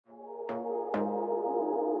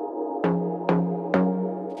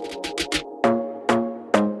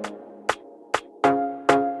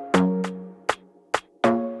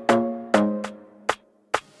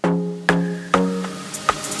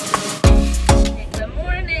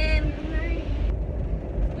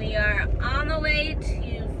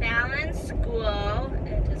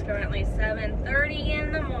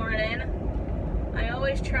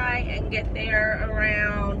get there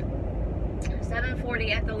around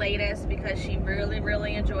 7:40 at the latest, because she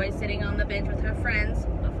really enjoys sitting on the bench with her friends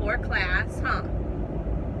before class, huh?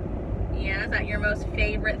 Yeah, is that your most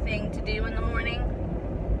favorite thing to do in the morning?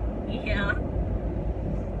 Yeah.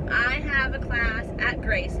 I have a class at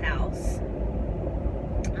Grace House.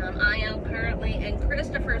 I am currently in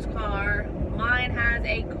Christopher's car. Mine has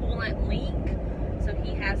a coolant leak, so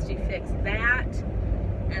he has to fix that.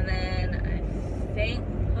 And then I think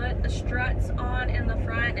put the struts on in the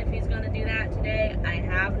front if he's going to do that today. I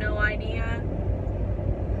have no idea.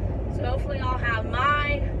 So hopefully I'll have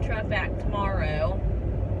my truck back tomorrow.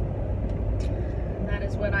 That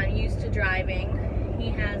is what I'm used to driving. He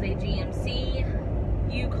has a GMC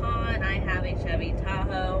Yukon. I have a Chevy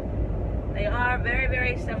Tahoe. They are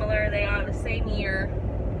very similar. They are the same year,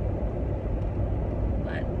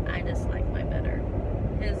 but I just like mine better.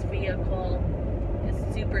 His vehicle is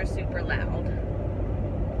super loud.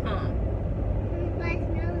 Huh? But it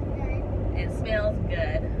smells good. It smells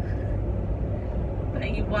good. But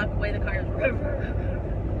you walk away, the car is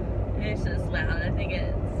it's just loud. I think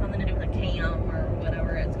it's something to do with a cam or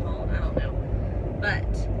whatever it's called. I don't know. But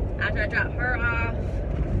after I drop her off,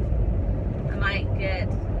 I might get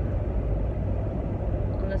a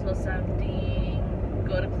little something,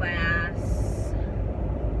 go to class,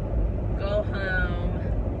 go home,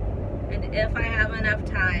 and if I have enough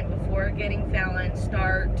time before getting Fallon,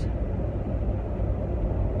 start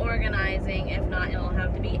organizing. If not, it'll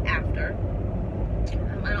have to be after.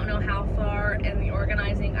 I don't know how far in the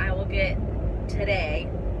organizing I will get today,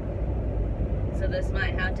 so this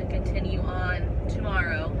might have to continue on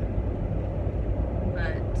tomorrow,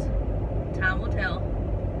 but time will tell,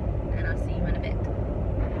 and I'll see you in a bit.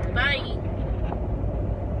 Bye!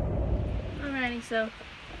 Alrighty, so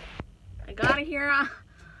I got here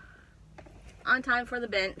on time for the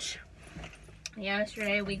bench.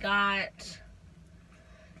 Yesterday we got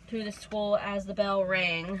to the school as the bell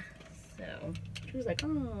rang, so she was like,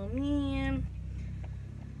 oh man.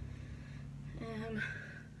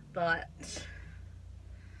 But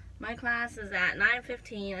my class is at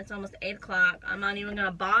 9:15. It's almost 8 o'clock. I'm not even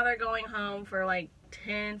gonna bother going home for like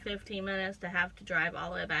 10-15 minutes to have to drive all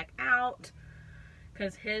the way back out,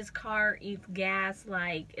 because his car eats gas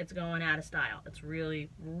like it's going out of style. It's really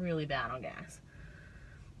bad on gas.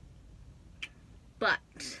 But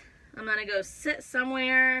I'm gonna go sit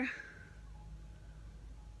somewhere.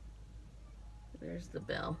 There's the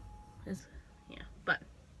bell. Yeah, but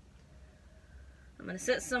I'm gonna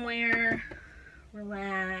sit somewhere,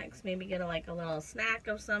 relax, maybe get a little snack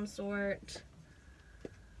of some sort,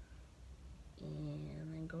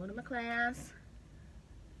 and then go to my class.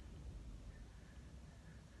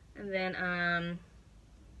 And then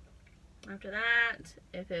after that,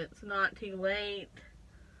 if it's not too late,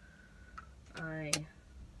 I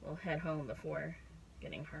will head home before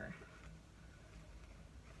getting her.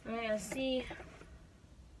 I'm gonna see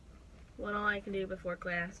what all I can do before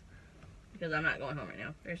class, because I'm not going home right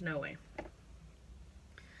now. There's no way.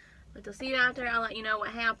 But to see you out there, I'll let you know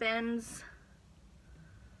what happens.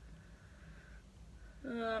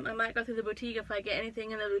 I might go through the boutique. If I get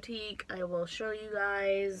anything in the boutique, I will show you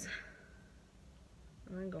guys,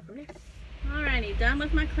 and then go from there. Alrighty, done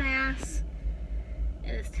with my class.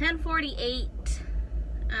 It is 10:48.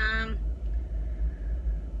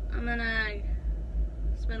 I'm gonna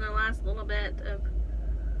spend the last little bit of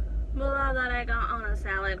moolah that I got on a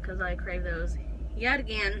salad, because I crave those yet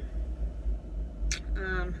again.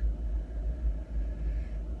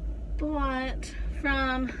 But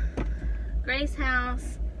from Grace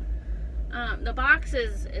House, the box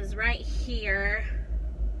is right here,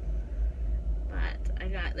 but I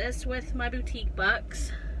got this with my boutique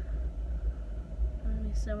bucks. It'll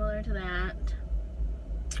be similar to that.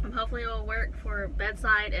 Hopefully it will work for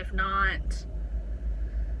bedside. If not,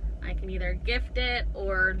 I can either gift it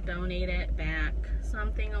or donate it back,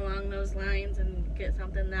 something along those lines, and get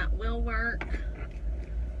something that will work.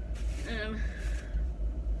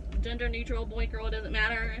 Gender neutral, boy, girl, it doesn't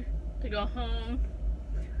matter, to go home,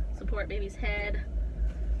 support baby's head.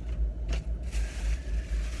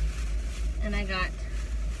 And I got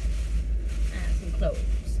some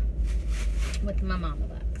clothes with my mama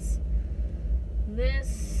bucks.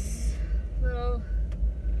 This little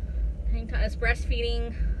hang top is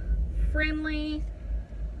breastfeeding friendly,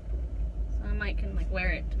 so I might can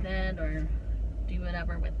wear it to bed or do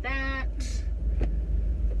whatever with that.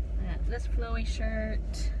 I got this flowy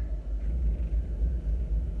shirt,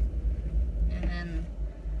 and then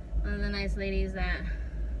one of the nice ladies that,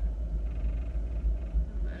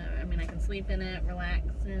 whatever, I mean, I can sleep in it,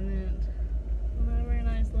 relax in it. Very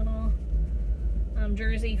nice little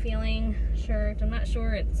jersey feeling shirt. I'm not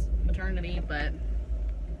sure it's maternity, but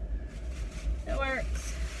it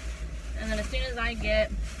works. And then as soon as I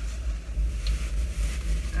get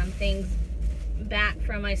things back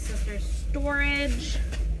from my sister's storage,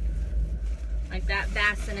 like that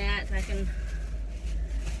bassinet, I can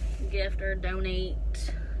gift or donate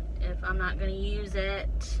if I'm not going to use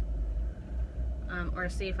it, or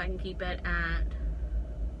see if I can keep it at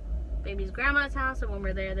baby's grandma's house, or when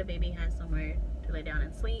we're there the baby has somewhere to lay down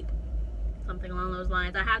and sleep, something along those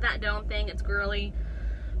lines. I have that dome thing, it's girly,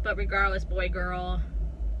 but regardless, boy girl,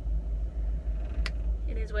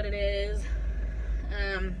 it is what it is.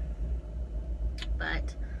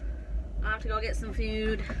 But I'll have to go get some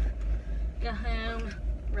food, go home,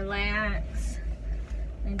 relax,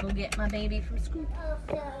 and go get my baby from school.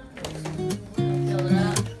 Fill it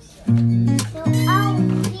up. So I'll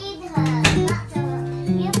feed her, not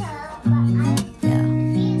give her, but I'll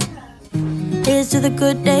feed her. Here's to the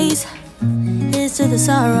good days, here's to the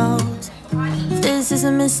sorrows. If this is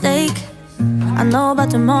a mistake, I know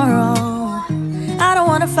about tomorrow. I don't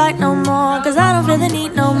wanna fight no more, cause I don't feel the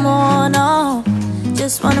need no more, no.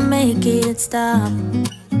 Just wanna make it stop.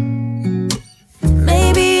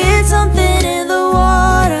 Maybe it's something in the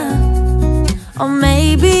water, or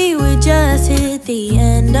maybe we just hit the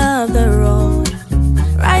end of the road.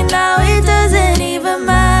 Right now it doesn't even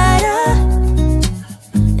matter,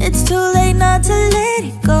 it's too late not to let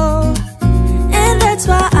it go. And that's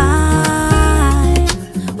why I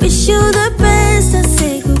wish you the best and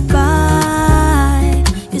say goodbye.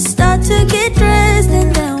 You start to get dressed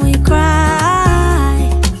and then we cry,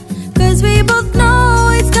 cause we both know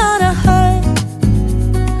it's gonna hurt,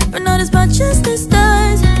 but not as much as this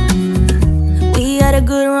does. We had a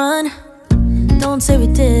good run, don't say we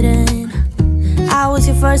didn't. I was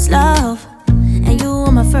your first love, and you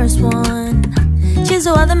were my first one. Cheers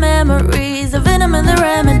to all the memories, the venom and the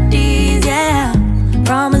remedies, yeah.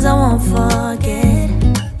 Promise I won't forget,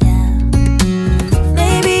 yeah.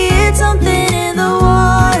 Maybe it's something in the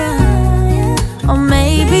water, or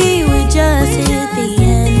maybe we just hit the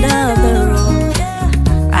end of the road.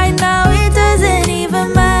 Right now it doesn't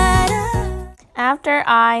even matter. After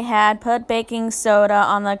I had put baking soda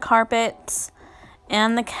on the carpets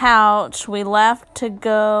and the couch, we left to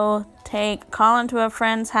go take Collin to a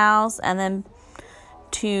friend's house and then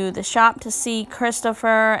to the shop to see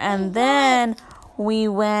Christopher, and then we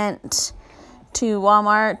went to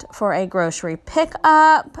Walmart for a grocery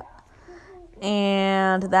pickup,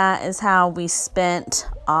 and that is how we spent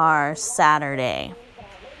our Saturday.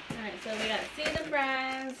 Alright, so we got seasoned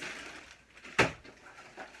fries,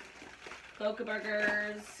 Boca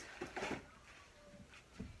burgers,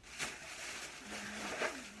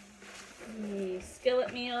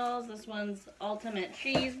 skillet meals. This one's ultimate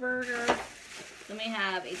cheeseburger. Then we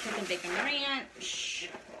have a chicken bacon ranch.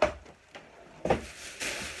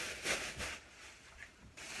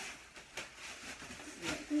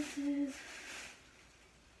 This is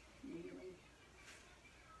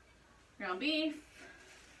ground beef.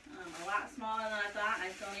 A lot smaller than I thought. I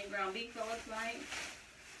still need ground beef, it looks like.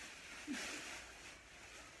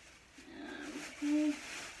 Okay.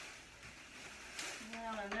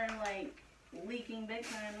 Well, and they're like leaking big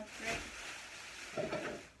time. That's great.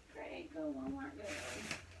 Great, go Walmart, go.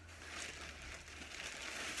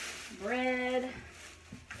 Bread.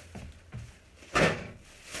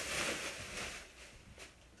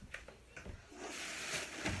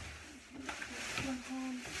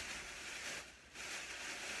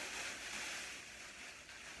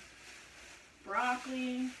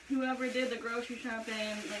 Broccoli. Whoever did the grocery shopping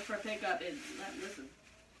like for pickup, this is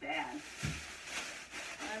bad.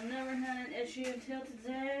 I've never had an issue until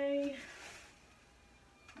today.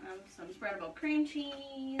 Some spreadable cream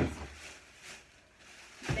cheese,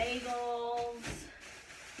 bagels,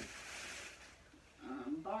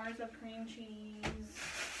 bars of cream cheese.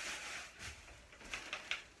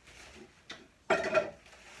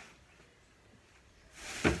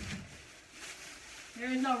 There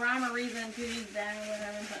is no rhyme or reason to these bags or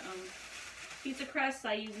whatever, but pizza crusts,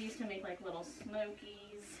 I use these to make like little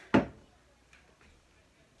smokies.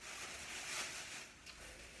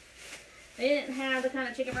 They didn't have the kind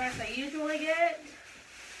of chicken breast I usually get,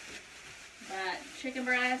 but chicken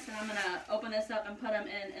breast, and I'm going to open this up and put them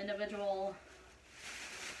in individual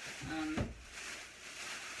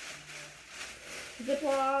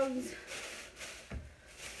Ziplocs.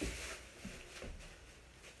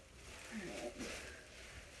 Alright.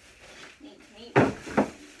 Meat.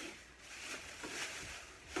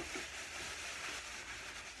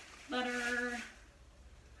 Butter.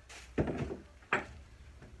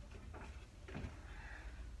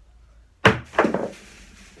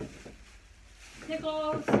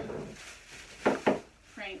 Pickles,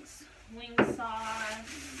 Frank's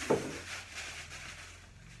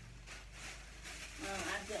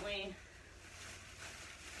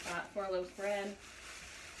more loaf bread.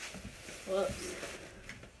 Whoops.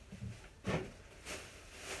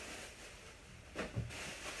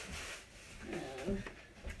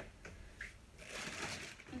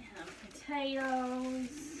 We have potatoes.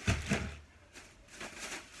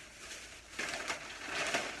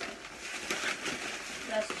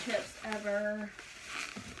 Best chips ever.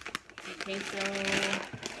 Queso.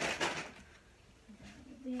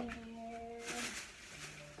 There.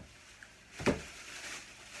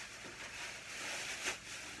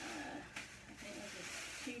 I think this is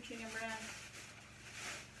 2 chicken breasts.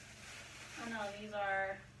 Oh no, these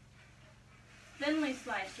are thinly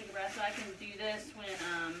sliced chicken breasts, so I can do this when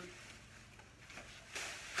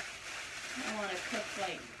I want to cook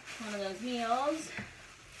like one of those meals.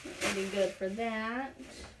 It would be good for that.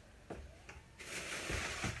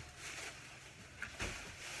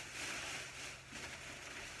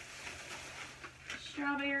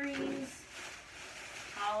 Strawberries,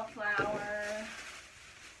 cauliflower.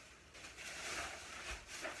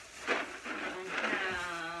 I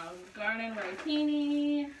have garden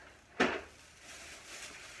rotini,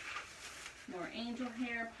 more angel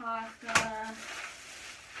hair pasta,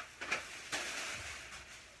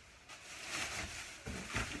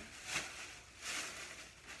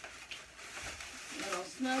 little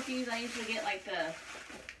smokies. I usually get like the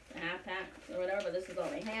half pack or whatever, but this is all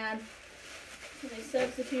they had. So they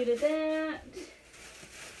substituted that.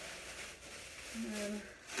 And then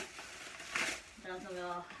down some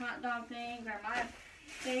little hot dog things are my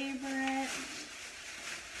favorite.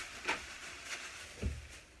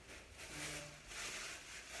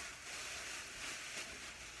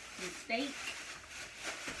 Some steak.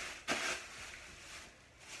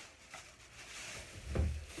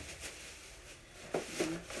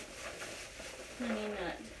 Honey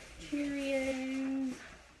nut Cheerios.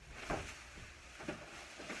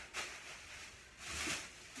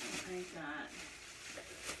 I got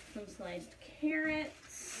some sliced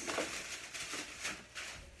carrots.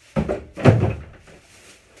 I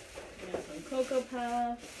got some Cocoa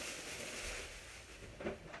Puffs.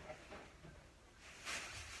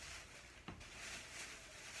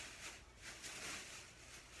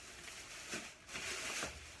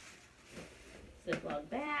 Ziploc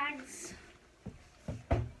bags.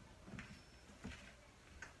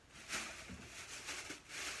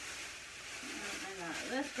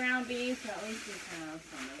 This ground beef, so at least we have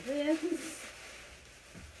some of this.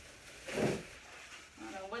 I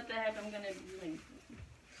don't know what the heck I'm gonna do.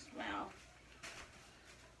 Wow.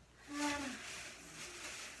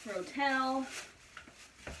 Rotel.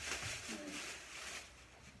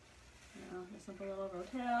 A simple little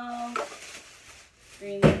rotel.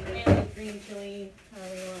 Green chili,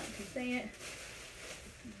 however you want to say it.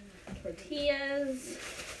 Tortillas.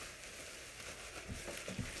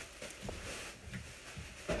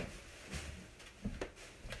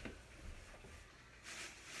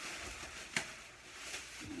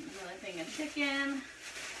 Chicken.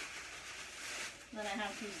 Then I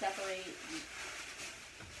have to separate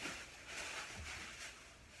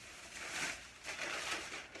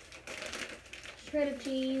shredded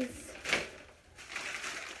cheese,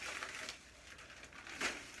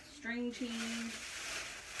 string cheese,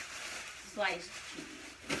 sliced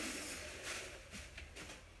cheese.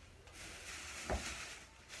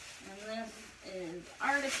 And this is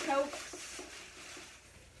artichokes.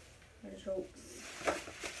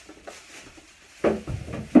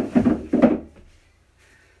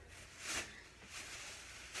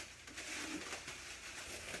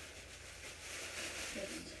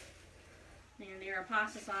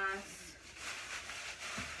 Pasta sauce.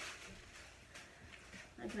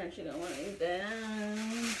 I can actually go one of these down.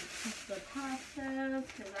 Just the pastas,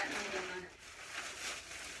 because that is in the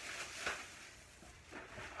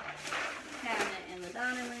cabinet in the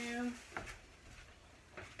dining room.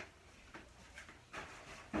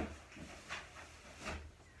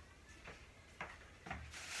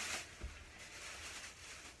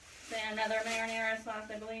 Then another marinara sauce,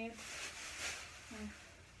 I believe.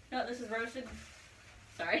 No, this is roasted.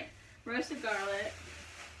 Sorry, roasted garlic.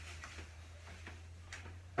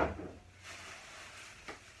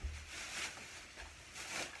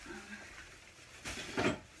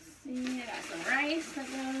 See, I got some rice that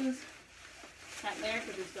goes back there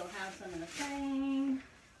because we still have some in the thing.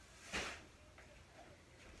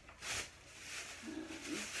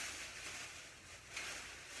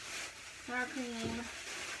 Sour cream.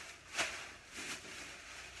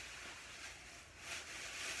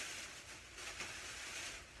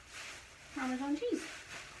 Parmesan cheese.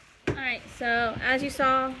 Alright, so as you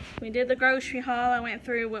saw, we did the grocery haul. I went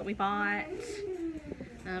through what we bought.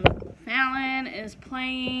 Fallon is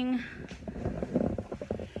playing.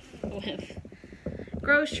 Oh, with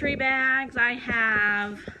grocery bags. I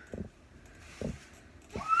have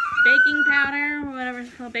baking powder, whatever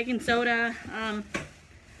it's called, baking soda,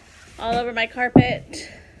 all over my carpet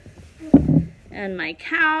and my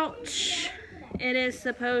couch. It is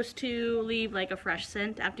supposed to leave like a fresh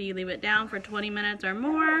scent after you leave it down for 20 minutes or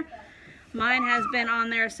more. Mine has been on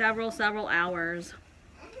there several hours.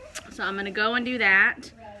 So I'm gonna go and do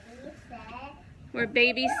that. We're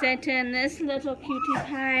babysitting this little cutie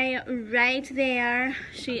pie right there.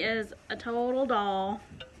 She is a total doll.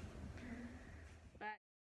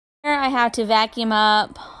 Here I have to vacuum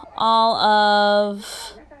up all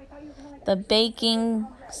of the baking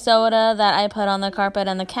soda that I put on the carpet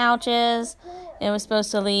and the couches. It was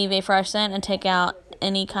supposed to leave a fresh scent and take out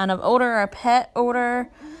any kind of odor or pet odor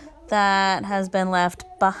that has been left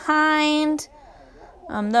behind.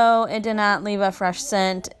 Though it did not leave a fresh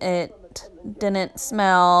scent, it didn't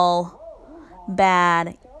smell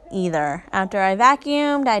bad either. After I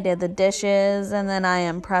vacuumed, I did the dishes, and then I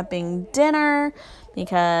am prepping dinner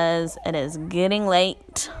because it is getting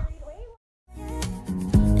late.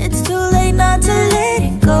 It's too late not to let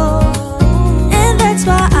it go, and that's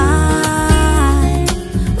why I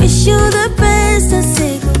wish you the best and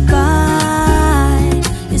say goodbye.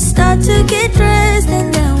 You start to get dressed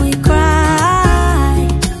and then we cry,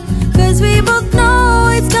 'cause we both know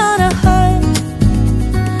it's gonna hurt,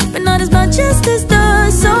 but not as much as this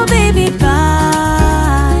does. So baby,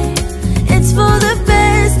 bye. It's for the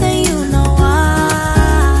best and you know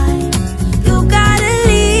why. You gotta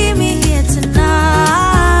leave me here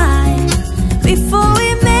tonight before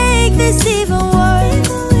we make this even worse.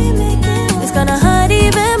 It's gonna hurt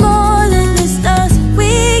even more than this does.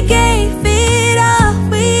 We gave it all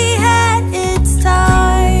we had. It's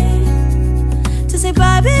time to say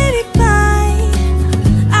bye, baby, bye.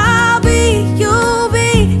 I'll be, you'll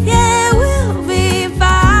be, yeah, we'll be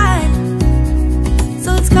fine.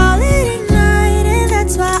 So let's call it a night, and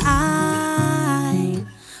that's why I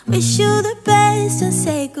wish you the best and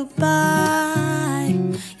say goodbye.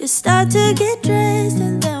 You start to get dressed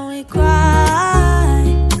and then we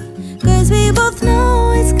cry, 'cause we both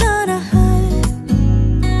know it's gonna hurt,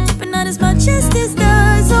 but not as much as this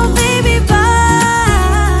does. So baby,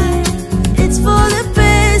 bye. It's for the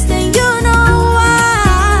best and you know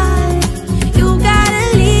why. You gotta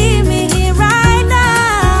leave me here right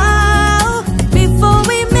now before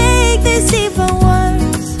we make this even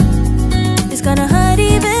worse. It's gonna hurt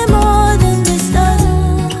even more than this does.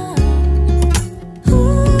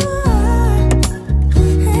 Ooh,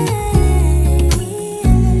 hey,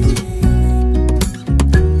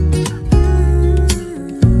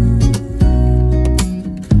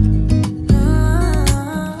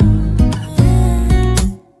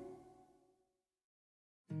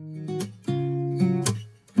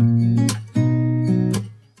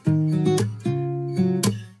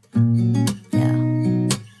 yeah.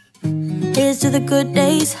 Here's to the good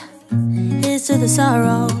days, here's to the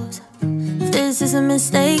sorrows. If this is a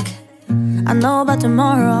mistake, I know about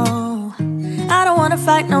tomorrow. I don't wanna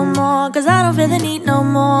fight no more, 'cause I don't feel the need no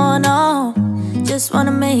more, no. Just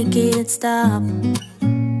wanna make it stop.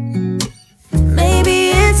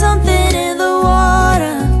 Maybe it's something in the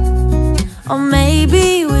water, or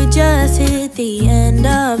maybe we just hit the end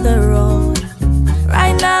of the road.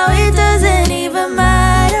 Right now it doesn't even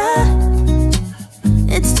matter.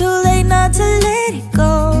 It's too late not to let it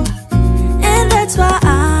go, and that's why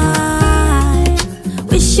I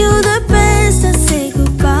wish you the best and say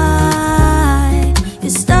goodbye. You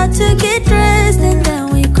start to get dressed and then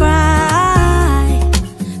we cry,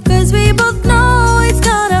 'cause we both know it's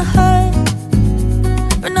gonna hurt,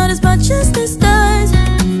 but not as much as this does.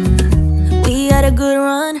 We had a good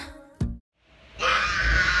run.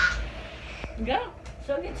 Go.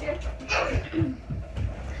 She'll get you.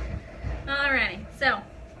 Alrighty, so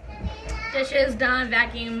dishes done,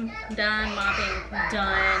 vacuum done, mopping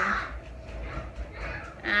done.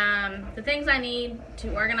 The things I need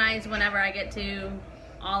to organize whenever I get to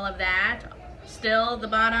all of that. Still the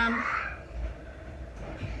bottom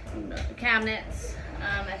cabinets.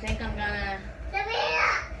 I think I'm gonna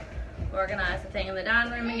organize the thing in the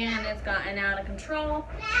dining room again. It's gotten out of control,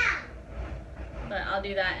 but I'll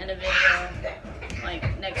do that in a video like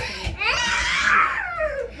next week.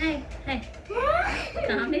 Hey, hey,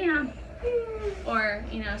 calm down. Or,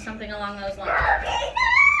 you know, something along those lines.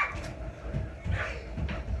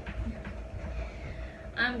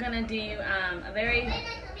 I'm gonna do a very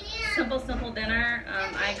simple dinner.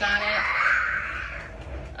 I got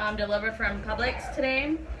it delivered from Publix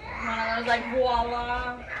today. One of those like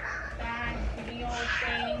voila bag meal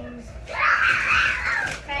things.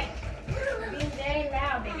 Hey, being very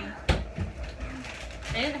loud, baby.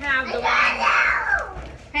 They didn't have the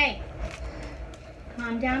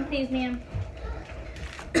down, please, ma'am.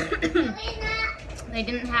 They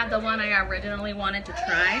didn't have the one I originally wanted to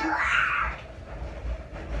try,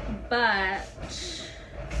 but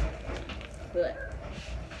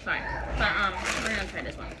sorry, but we're gonna try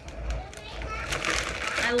this one.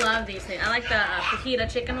 I love these things. I like the fajita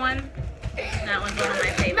chicken one. That one's one of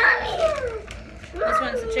my favorites. This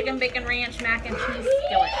one's the chicken bacon ranch mac and cheese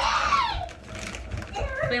skillet.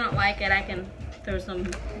 If we don't like it, I can throw some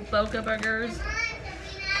Boca burgers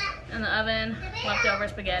in the oven, leftover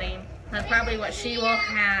spaghetti. That's probably what she will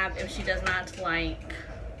have if she does not like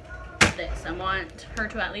this. I want her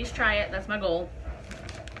to at least try it. That's my goal.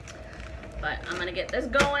 But I'm gonna get this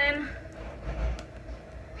going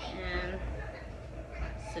and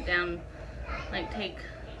sit down, like take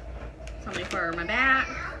something for my back.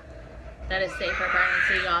 That is safe for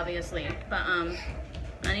pregnancy, obviously. But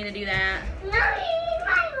I need to do that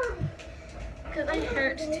because I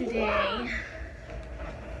hurt today.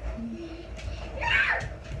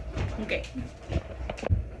 Okay.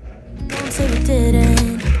 Don't say we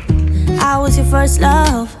didn't. I was your first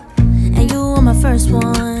love, and you were my first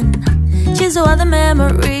one. Cheers to all the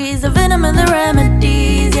memories, the venom and the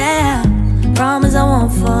remedies, yeah. Promise I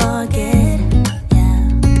won't forget, yeah.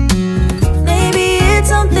 Maybe it's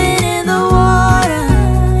something in the water,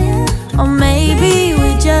 yeah. Or maybe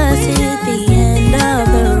we just hit the end of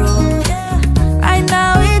the road, yeah. Right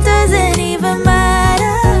now it doesn't even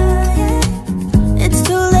matter, yeah. It's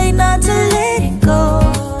too late not to let it go.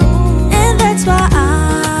 And that's why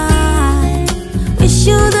I wish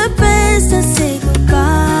you the best and say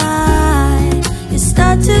goodbye. You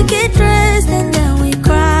start to get dressed and then we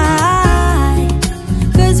cry,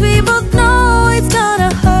 'cause we both know it's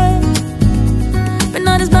gonna hurt, but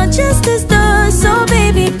not as much as this does. So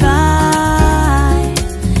baby, bye.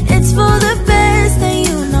 It's for the best and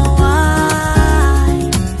you know why.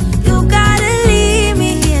 You gotta leave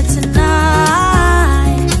me here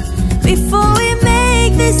tonight before we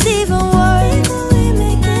make this even worse.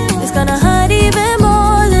 It's gonna hurt even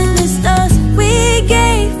more than this does. We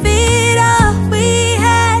gave it all we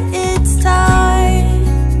had. It's time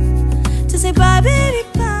to say bye, baby,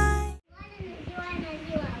 bye.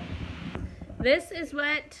 This is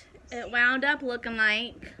what it wound up looking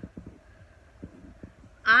like.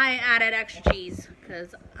 I added extra cheese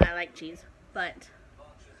because I like cheese, but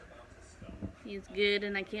it's good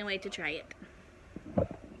and I can't wait to try it.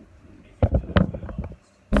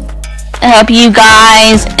 I hope you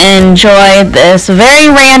guys enjoyed this very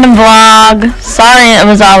random vlog. Sorry it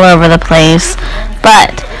was all over the place,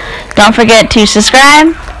 but don't forget to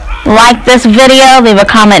subscribe, like this video, leave a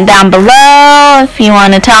comment down below if you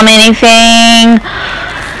want to tell me anything.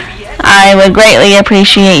 I would greatly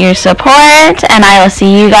appreciate your support, and I will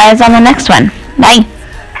see you guys on the next one. Bye.